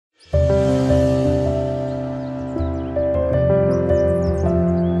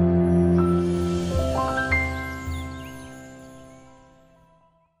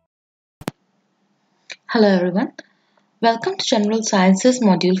Hello everyone, welcome to General Sciences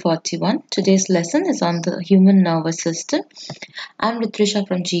Module 41. Today's lesson is on the human nervous system. I'm Ritrisha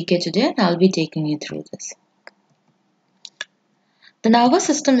from GKToday and I'll be taking you through this. The nervous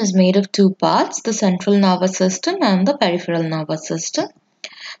system is made of two parts, the central nervous system and the peripheral nervous system.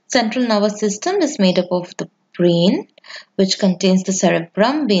 Central nervous system is made up of the brain, which contains the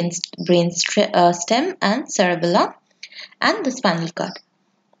cerebrum, stem and cerebellum, and the spinal cord.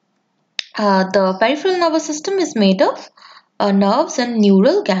 The peripheral nervous system is made of nerves and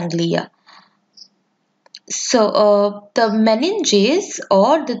neural ganglia. So the meninges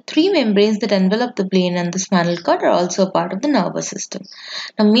or the three membranes that envelop the brain and the spinal cord are also a part of the nervous system.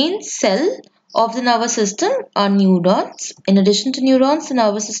 The main cell of the nervous system are neurons. In addition to neurons, the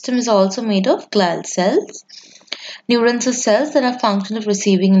nervous system is also made of glial cells. Neurons are cells that have function of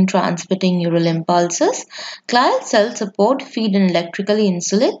receiving and transmitting neural impulses. Glial cells support, feed and electrically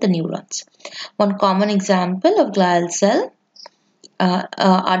insulate the neurons. One common example of glial cell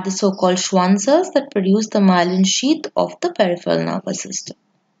are the so-called Schwann cells that produce the myelin sheath of the peripheral nervous system.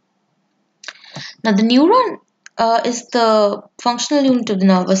 Now the neuron is the functional unit of the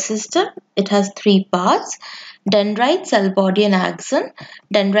nervous system. It has three parts: dendrite, cell body and axon.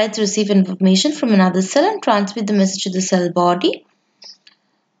 Dendrites receive information from another cell and transmit the message to the cell body.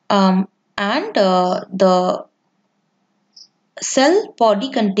 The cell body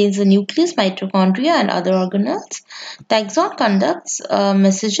contains the nucleus, mitochondria and other organelles. The axon conducts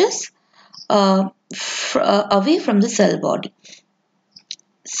messages away from the cell body.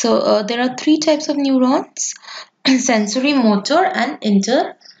 So there are three types of neurons: sensory, motor and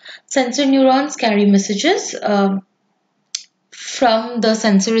intersensory neurons carry messages from the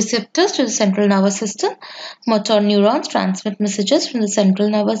sensory receptors to the central nervous system. Motor neurons transmit messages from the central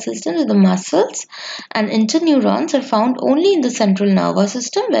nervous system to the muscles, and interneurons are found only in the central nervous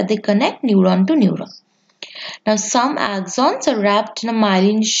system where they connect neuron to neuron. Now some axons are wrapped in a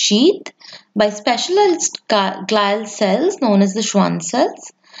myelin sheath by specialized glial cells known as the Schwann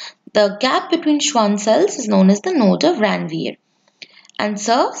cells. The gap between Schwann cells is known as the node of Ranvier and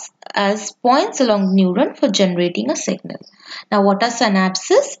serves as points along the neuron for generating a signal. Now what are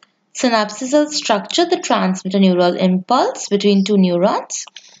synapses? Synapses are structure that transmit a neural impulse between two neurons.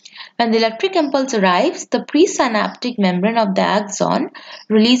 When the electric impulse arrives, the presynaptic membrane of the axon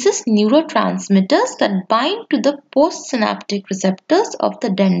releases neurotransmitters that bind to the postsynaptic receptors of the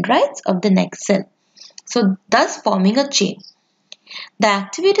dendrites of the next cell, so thus forming a chain. The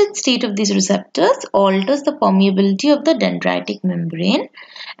activated state of these receptors alters the permeability of the dendritic membrane,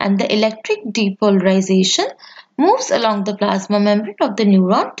 and the electric depolarization moves along the plasma membrane of the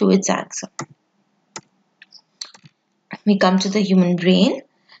neuron to its axon. We come to the human brain.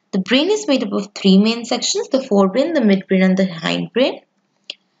 The brain is made up of three main sections: the forebrain, the midbrain and the hindbrain.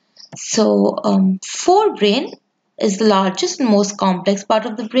 So forebrain is the largest and most complex part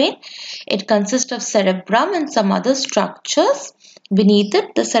of the brain. It consists of cerebrum and some other structures. Beneath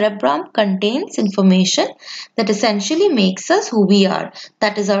it, the cerebrum contains information that essentially makes us who we are.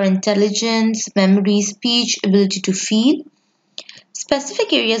 That is our intelligence, memory, speech, ability to feel.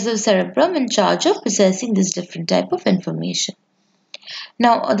 Specific areas of the cerebrum in charge of processing this different type of information.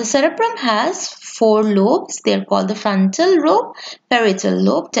 Now, the cerebrum has four lobes. They are called the frontal lobe, parietal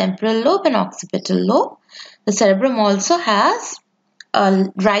lobe, temporal lobe and occipital lobe. The cerebrum also has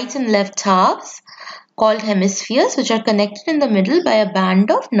right and left halves called hemispheres, which are connected in the middle by a band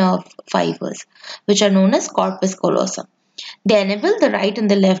of nerve fibers, which are known as corpus callosum. They enable the right and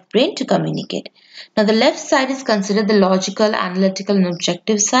the left brain to communicate. Now, the left side is considered the logical, analytical and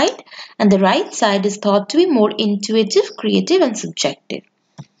objective side, and the right side is thought to be more intuitive, creative and subjective.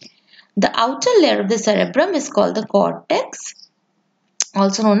 The outer layer of the cerebrum is called the cortex,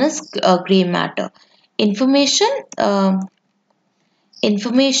 also known as grey matter. Information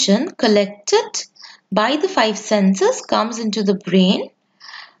collected by the five senses comes into the brain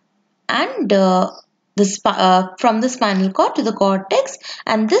and from the spinal cord to the cortex,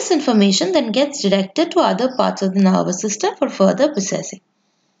 and this information then gets directed to other parts of the nervous system for further processing.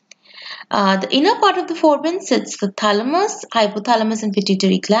 The inner part of the forebrain sits the thalamus, hypothalamus and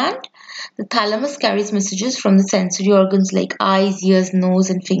pituitary gland. The thalamus carries messages from the sensory organs like eyes, ears, nose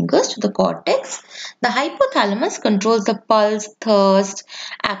and fingers to the cortex. The hypothalamus controls the pulse, thirst,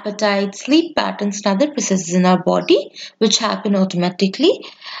 appetite, sleep patterns and other processes in our body which happen automatically.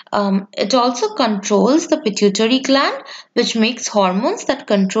 It also controls the pituitary gland, which makes hormones that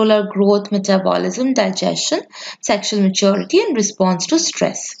control our growth, metabolism, digestion, sexual maturity and response to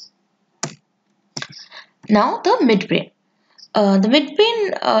stress. Now the midbrain. The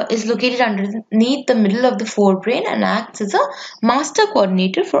midbrain is located underneath the middle of the forebrain and acts as a master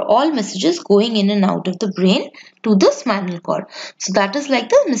coordinator for all messages going in and out of the brain to the spinal cord. So that is like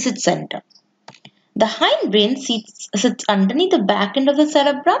the message center. The hindbrain sits underneath the back end of the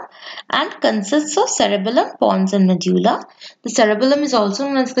cerebrum and consists of cerebellum, pons and medulla. The cerebellum is also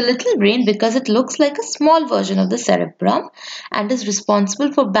known as the little brain because it looks like a small version of the cerebrum and is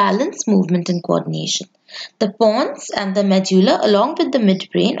responsible for balance, movement and coordination. The pons and the medulla along with the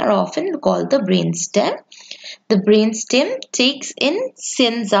midbrain are often called the brainstem. The brainstem takes in,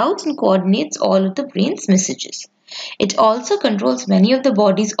 sends out and coordinates all of the brain's messages. It also controls many of the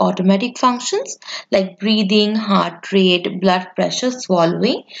body's automatic functions like breathing, heart rate, blood pressure,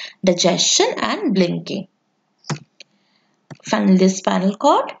 swallowing, digestion and blinking. Finally, the spinal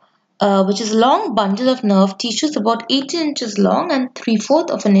cord, which is a long bundle of nerve tissues about 18 inches long and 3/4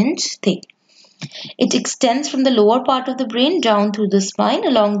 of an inch thick. It extends from the lower part of the brain down through the spine.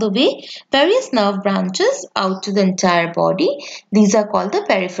 Along the way, various nerve branches out to the entire body. These are called the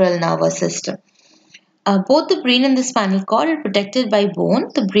peripheral nervous system. Both the brain and the spinal cord are protected by bone.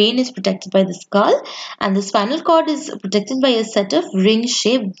 The brain is protected by the skull and the spinal cord is protected by a set of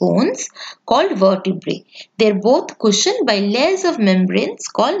ring-shaped bones called vertebrae. They are both cushioned by layers of membranes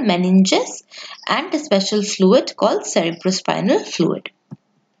called meninges and a special fluid called cerebrospinal fluid.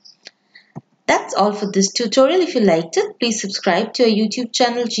 That's all for this tutorial. If you liked it, please subscribe to our YouTube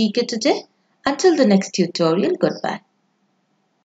channel GKToday. Until the next tutorial, goodbye.